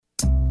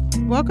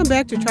Welcome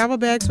back to Travel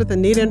Bags with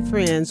Anita and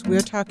Friends.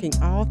 We're talking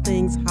all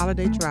things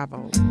holiday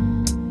travel.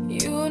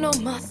 You know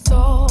my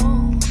soul.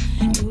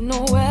 You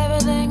know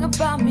everything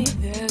about me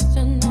there's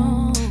to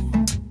know.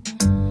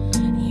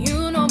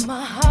 You know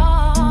my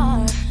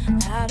heart.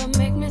 How to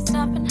make me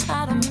stop and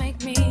how to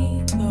make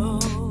me go.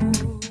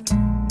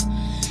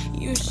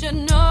 You should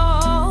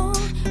know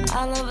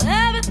I love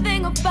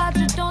everything about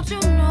you. Don't you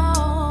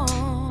know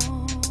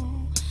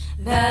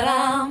that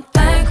I'm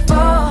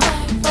thankful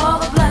for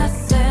the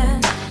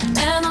blessings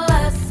and the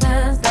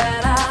lessons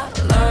that I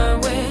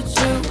learned with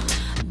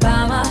you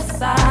by my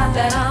side.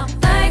 That I'm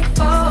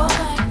thankful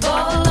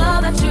for the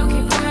love that you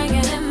keep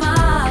bringing in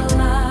my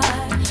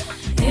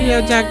life. You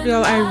know, Jack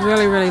Bill, I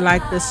really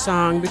like this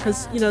song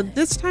because,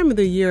 this time of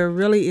the year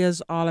really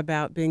is all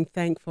about being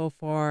thankful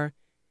for,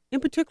 in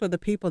particular, the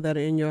people that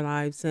are in your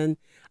lives. And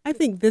I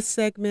think this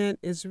segment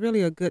is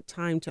really a good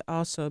time to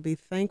also be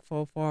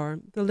thankful for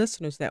the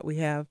listeners that we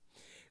have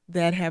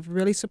that have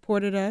really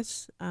supported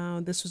us.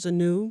 This was a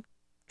new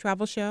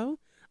travel show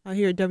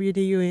here at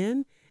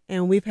WDUN,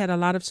 and we've had a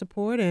lot of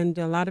support and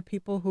a lot of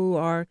people who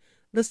are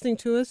listening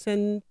to us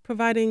and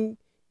providing,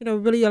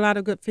 really a lot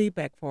of good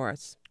feedback for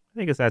us. I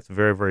think that's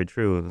very, very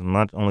true.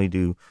 Not only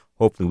do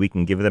hopefully we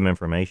can give them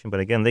information, but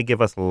again, they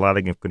give us a lot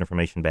of good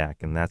information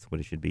back, and that's what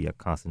it should be, a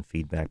constant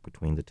feedback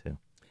between the two.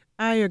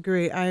 I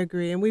agree.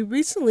 And we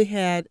recently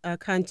had a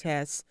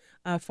contest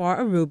for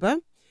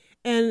Aruba.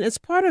 And as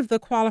part of the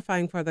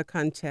qualifying for the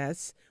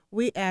contest,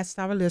 we asked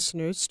our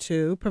listeners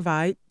to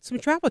provide some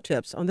travel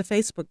tips on the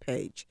Facebook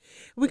page.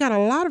 We got a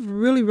lot of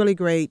really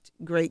great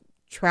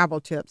travel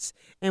tips,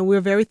 and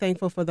we're very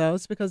thankful for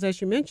those because, as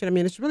you mentioned,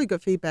 it's really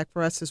good feedback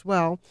for us as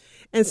well.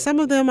 And some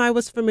of them I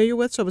was familiar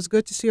with, so it was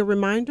good to see a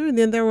reminder. And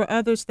then there were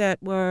others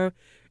that were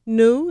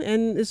new,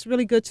 and it's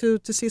really good to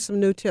see some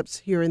new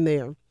tips here and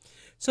there.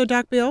 So,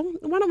 Doc Bill,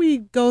 why don't we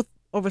go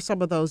over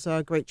some of those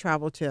great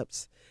travel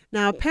tips?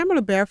 Now,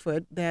 Pamela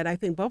Barefoot, that I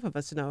think both of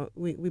us know,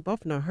 we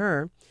both know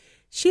her,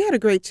 she had a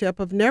great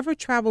tip of never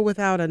travel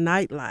without a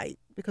nightlight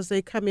because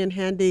they come in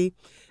handy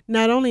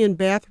not only in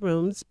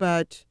bathrooms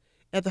but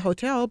at the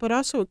hotel, but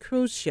also at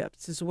cruise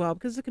ships as well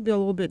because it can be a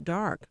little bit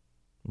dark.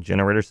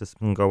 Generator system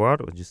can go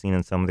out. We've just seen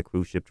in some of the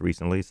cruise ships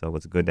recently, so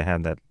it's good to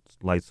have that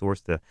light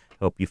source to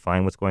help you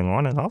find what's going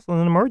on. And also in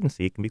an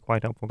emergency, it can be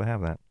quite helpful to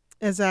have that.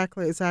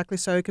 Exactly.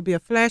 So it could be a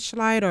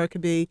flashlight or it could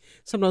be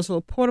some of those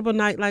little portable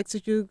night lights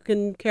that you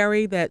can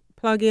carry that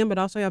plug in but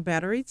also have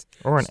batteries.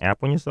 Or an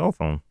app on your cell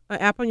phone. An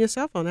app on your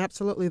cell phone,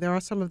 absolutely. There are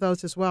some of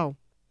those as well.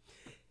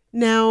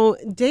 Now,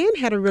 Dan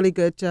had a really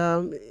good,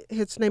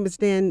 his name is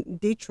Dan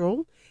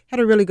Dietrich, had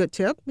a really good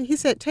tip. He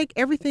said, take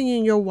everything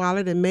in your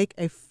wallet and make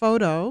a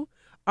photo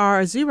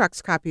or a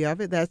Xerox copy of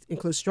it. That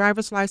includes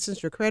driver's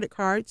license, your credit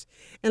cards,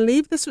 and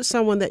leave this with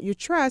someone that you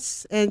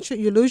trust. And should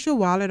you lose your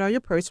wallet or your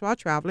purse while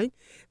traveling,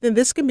 then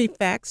this can be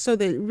faxed so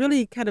that it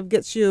really kind of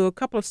gets you a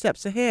couple of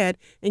steps ahead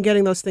in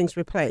getting those things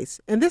replaced.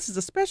 And this is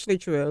especially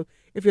true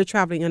if you're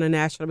traveling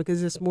international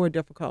because it's more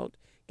difficult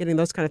getting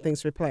those kind of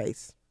things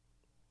replaced.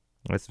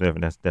 That's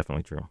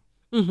definitely true.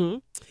 Mm-hmm.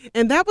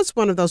 And that was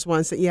one of those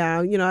ones that,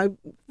 I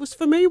was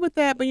familiar with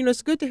that, but,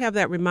 it's good to have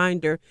that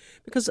reminder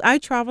because I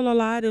travel a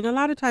lot and a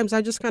lot of times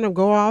I just kind of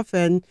go off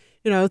and,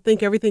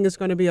 think everything is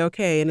going to be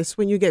okay. And it's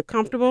when you get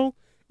comfortable,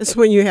 it's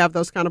when you have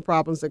those kind of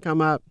problems that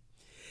come up.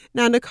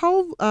 Now,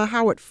 Nicole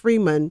Howard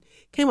Freeman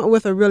came up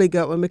with a really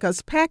good one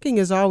because packing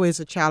is always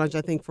a challenge,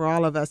 I think, for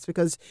all of us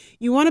because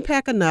you want to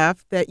pack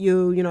enough that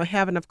you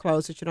have enough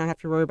clothes that you don't have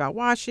to worry about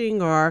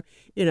washing or,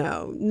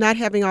 not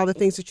having all the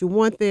things that you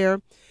want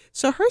there.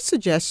 So her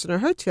suggestion or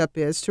her tip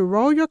is to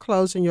roll your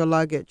clothes in your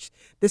luggage.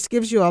 This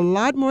gives you a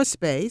lot more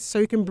space so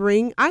you can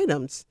bring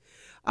items.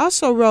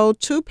 Also roll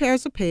 2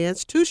 pairs of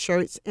pants, 2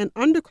 shirts, and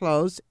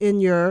underclothes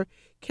in your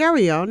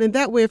carry-on, and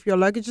that way if your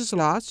luggage is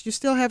lost, you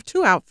still have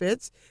 2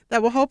 outfits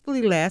that will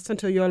hopefully last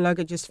until your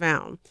luggage is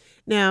found.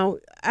 Now,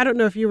 I don't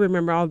know if you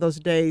remember all those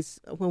days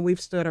when we've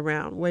stood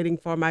around waiting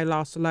for my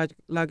lost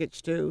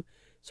luggage to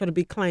sort of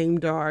be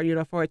claimed or,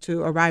 for it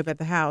to arrive at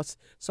the house.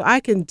 So I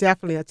can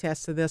definitely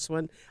attest to this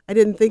one. I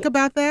didn't think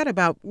about that,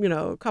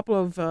 a couple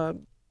of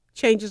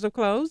changes of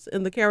clothes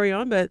in the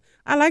carry-on, but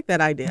I like that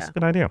idea. That's a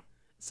good idea.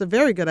 It's a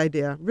very good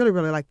idea. Really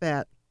like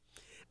that.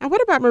 And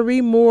what about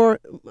Marie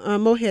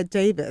Mohead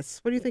Davis?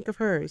 What do you think of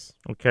hers?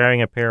 Well,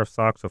 carrying a pair of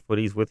socks or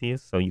footies with you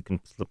so you can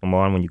slip them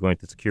on when you're going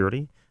to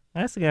security.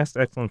 That's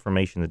excellent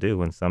information to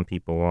do. And some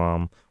people,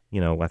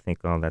 I think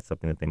that's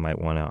something that they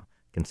might want to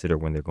consider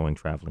when they're going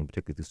traveling,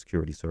 particularly through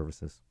security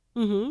services.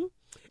 Mm-hmm.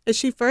 And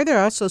she further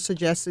also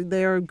suggested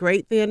they're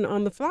great then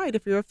on the flight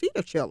if your feet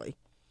are chilly,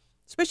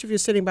 especially if you're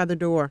sitting by the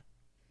door.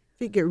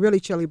 Feet get really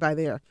chilly by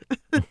there,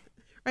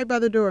 right by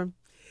the door.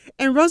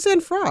 And Roseanne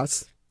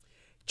Frost.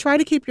 Try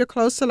to keep your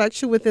clothes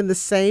selection within the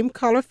same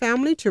color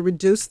family to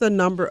reduce the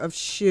number of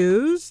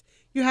shoes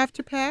you have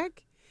to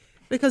pack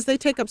because they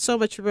take up so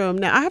much room.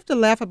 Now, I have to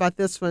laugh about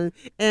this one,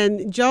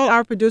 and Joel,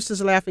 our producer,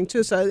 is laughing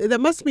too. So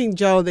that must mean,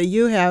 Joel, that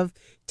you have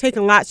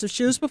taken lots of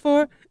shoes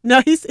before.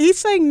 No, he's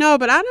saying no,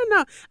 but I don't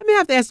know. I may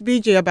have to ask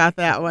BJ about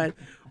that one.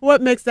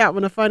 what makes that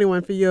one a funny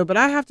one for you. But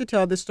I have to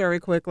tell this story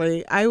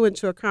quickly. I went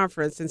to a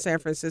conference in San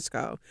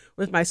Francisco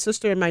with my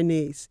sister and my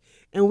niece,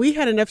 and we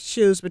had enough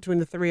shoes between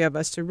the three of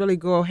us to really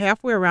go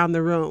halfway around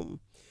the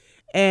room.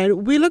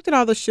 And we looked at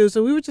all the shoes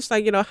and we were just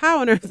like, how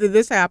on earth did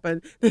this happen?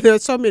 There are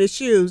so many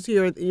shoes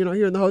here,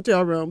 here in the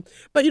hotel room.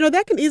 But,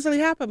 that can easily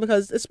happen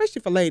because,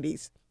 especially for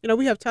ladies,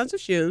 we have tons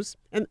of shoes.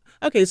 And,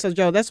 okay, so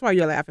Joe, that's why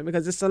you're laughing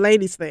because it's a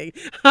ladies thing.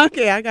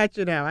 Okay, I got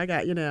you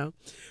now.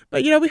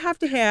 But, we have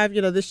to have,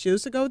 the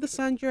shoes to go with the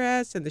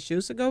sundress and the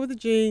shoes to go with the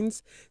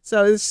jeans.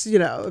 So it's,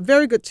 a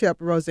very good tip,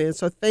 Roseanne.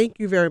 So thank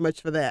you very much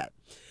for that.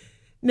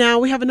 Now,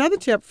 we have another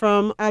tip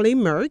from Ali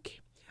Merck.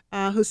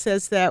 Who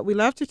says that we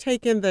love to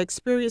take in the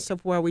experience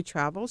of where we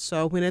travel.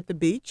 So when at the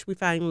beach, we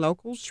find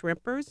local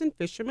shrimpers and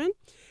fishermen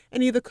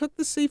and either cook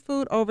the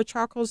seafood over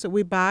charcoals that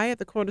we buy at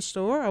the corner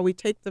store, or we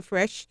take the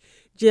fresh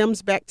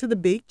gems back to the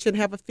beach and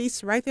have a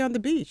feast right there on the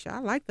beach. I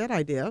like that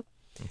idea.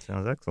 That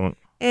sounds excellent.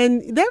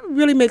 And that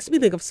really makes me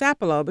think of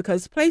Sapelo,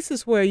 because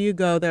places where you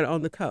go that are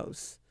on the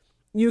coast,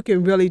 you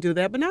can really do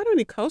that. But not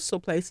only coastal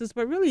places,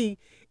 but really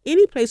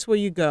any place where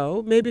you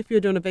go. Maybe if you're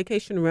doing a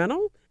vacation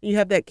rental and you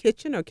have that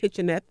kitchen or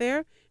kitchenette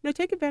there,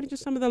 take advantage of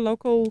some of the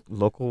local,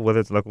 whether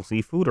it's local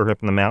seafood or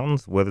up in the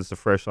mountains, whether it's the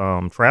fresh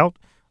trout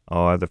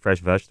or the fresh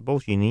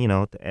vegetables. You need,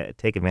 to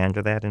take advantage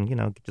of that and,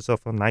 get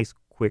yourself a nice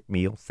quick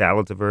meal.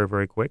 Salads are very,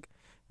 very quick,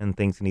 and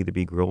things can either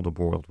be grilled or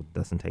boiled. It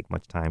doesn't take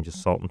much time,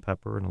 just salt and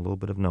pepper and a little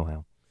bit of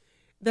know-how.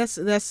 That's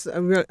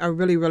a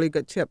really, really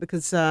good tip,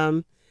 because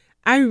I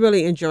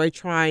really enjoy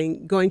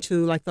going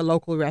to like the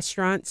local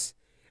restaurants.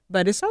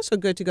 But it's also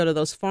good to go to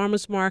those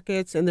farmers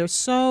markets, and there's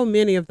so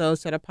many of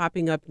those that are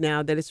popping up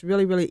now that it's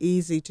really, really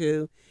easy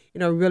to,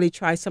 really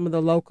try some of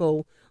the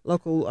local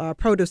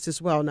produce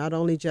as well. Not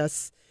only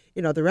just,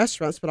 the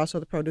restaurants, but also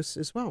the produce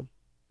as well.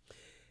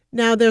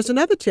 Now, there's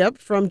another tip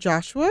from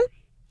Joshua.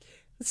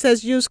 It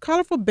says, use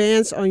colorful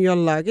bands on your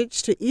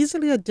luggage to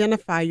easily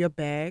identify your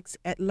bags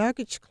at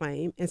luggage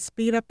claim and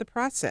speed up the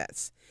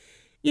process.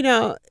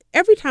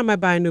 Every time I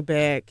buy a new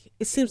bag,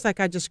 it seems like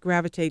I just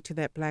gravitate to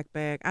that black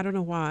bag. I don't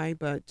know why,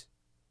 but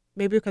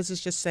maybe because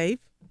it's just safe.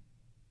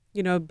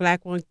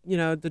 Black one,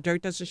 the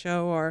dirt doesn't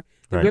show, or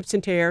the Right. rips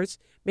and tears.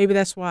 Maybe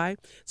that's why.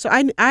 So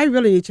I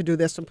really need to do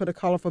this and put a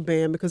colorful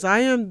band, because I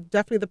am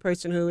definitely the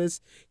person who is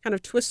kind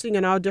of twisting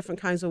in all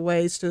different kinds of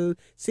ways to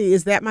see,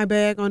 is that my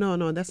bag? Oh,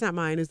 no, that's not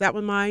mine. Is that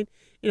one mine?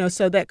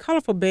 So that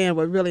colorful band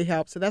would really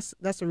help. So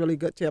that's a really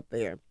good tip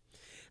there.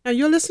 Now,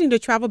 you're listening to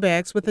Travel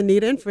Bags with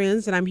Anita and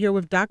Friends, and I'm here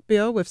with Doc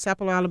Bill with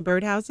Sapelo Island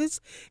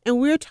Birdhouses, and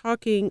we're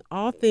talking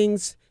all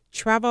things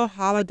travel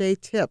holiday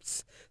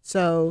tips.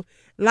 So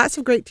lots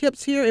of great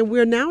tips here, and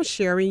we're now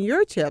sharing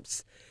your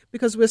tips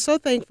because we're so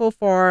thankful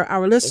for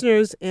our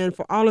listeners and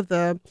for all of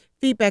the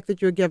feedback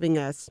that you're giving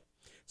us.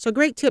 So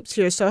great tips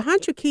here. So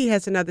Hunter Key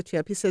has another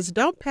tip. He says,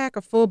 don't pack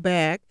a full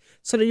bag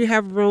so that you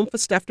have room for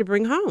stuff to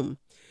bring home.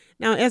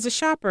 Now, as a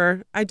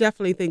shopper, I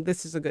definitely think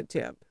this is a good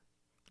tip.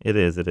 It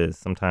is.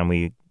 Sometimes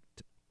we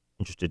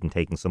interested in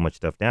taking so much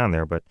stuff down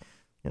there, but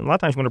a lot of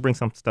times you want to bring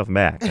some stuff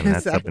back, and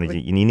that's something that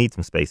you need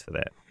some space for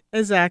that.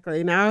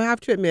 Exactly. Now, I have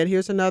to admit,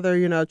 here's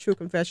another, true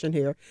confession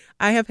here.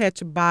 I have had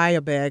to buy a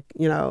bag,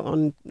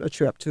 on a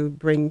trip to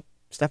bring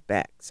stuff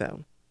back.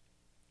 So,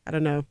 I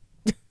don't know.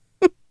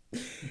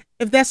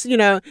 If that's,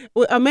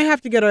 I may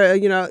have to get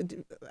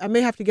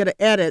an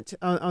edit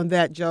on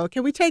that, Joe.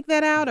 Can we take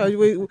that out?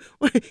 Or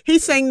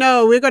he's saying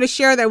no. We're going to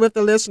share that with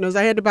the listeners.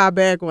 I had to buy a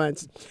bag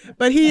once,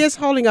 but he is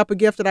holding up a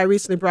gift that I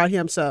recently brought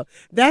him. So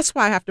that's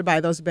why I have to buy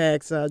those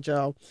bags,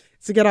 Joe,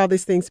 to get all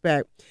these things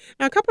back.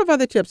 Now, a couple of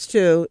other tips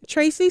too.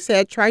 Tracy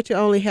said, try to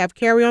only have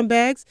carry-on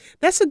bags.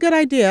 That's a good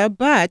idea,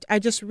 but I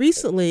just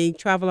recently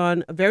traveled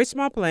on a very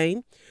small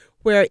plane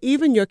where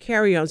even your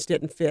carry-ons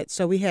didn't fit.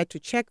 So we had to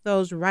check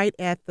those right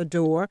at the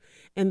door,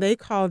 and they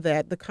call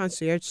that the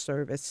concierge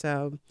service,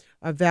 so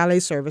a valet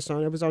service.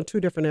 It was on two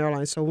different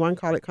airlines. So one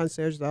called it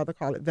concierge, the other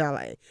called it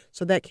valet.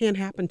 So that can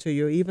happen to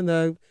you, even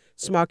the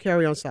small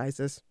carry-on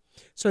sizes.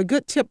 So a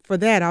good tip for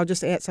that, I'll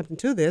just add something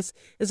to this,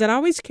 is that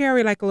always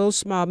carry like a little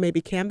small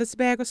maybe canvas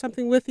bag or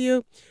something with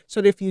you,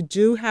 so that if you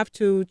do have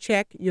to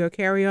check your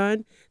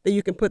carry-on, that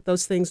you can put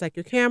those things like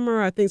your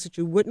camera or things that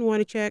you wouldn't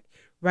want to check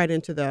right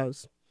into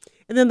those.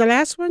 And then the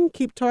last one,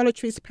 keep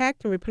toiletries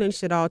packed and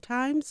replenished at all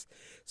times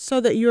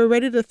so that you're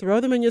ready to throw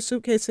them in your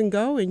suitcase and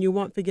go, and you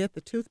won't forget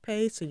the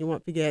toothpaste, and you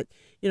won't forget,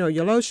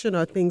 your lotion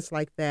or things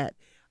like that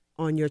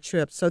on your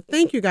trip. So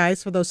thank you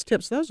guys for those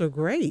tips. Those are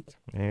great.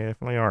 They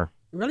definitely are.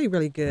 Really,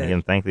 really good.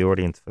 Again, thank the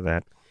audience for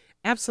that.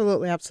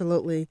 Absolutely,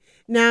 absolutely.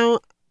 Now,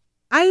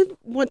 I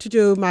want to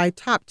do my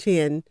top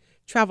 10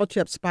 travel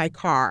tips by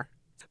car.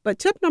 But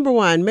tip number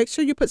 1, make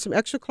sure you put some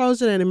extra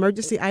clothing and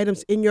emergency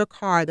items in your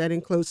car. That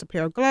includes a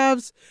pair of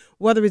gloves,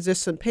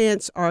 weather-resistant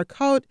pants or a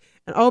coat,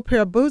 an old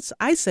pair of boots,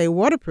 I say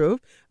waterproof,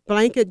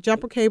 blanket,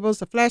 jumper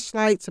cables, a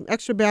flashlight, some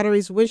extra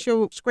batteries,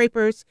 windshield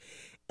scrapers,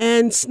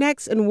 and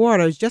snacks and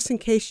waters just in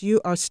case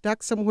you are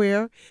stuck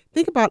somewhere.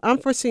 Think about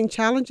unforeseen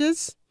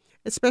challenges,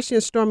 especially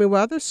in stormy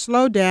weather.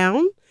 Slow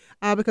down.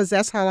 because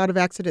that's how a lot of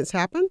accidents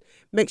happen.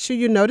 Make sure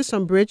you notice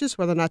on bridges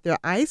whether or not they're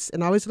ice,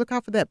 and always look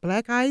out for that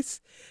black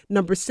ice.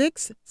 Number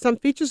 6, some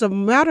features of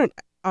modern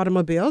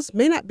automobiles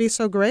may not be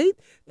so great.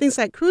 Things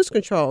like cruise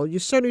control. You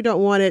certainly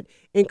don't want it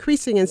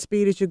increasing in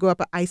speed as you go up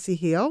an icy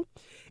hill.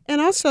 And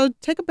also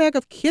take a bag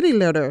of kitty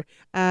litter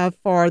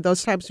for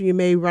those times when you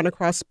may run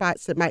across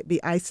spots that might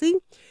be icy.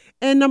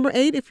 And number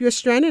 8, if you're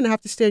stranded and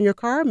have to stay in your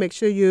car, make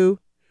sure you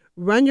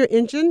run your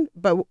engine,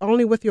 but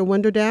only with your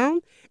window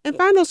down. And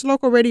find those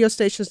local radio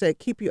stations that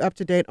keep you up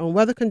to date on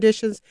weather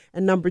conditions.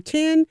 And number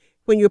 10,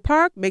 when you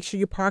park, make sure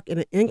you park in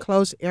an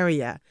enclosed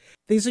area.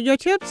 These are your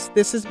tips.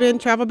 This has been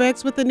Travel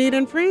Bags with Anita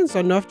and Friends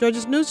on North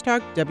Georgia's News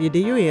Talk,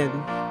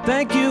 WDUN.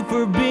 Thank you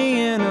for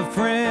being a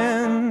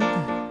friend.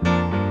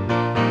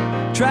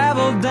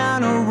 Travel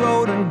down a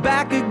road and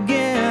back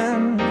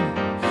again.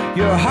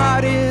 Your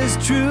heart is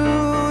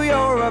true,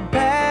 you're a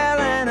pal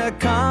and a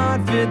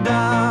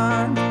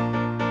confidant.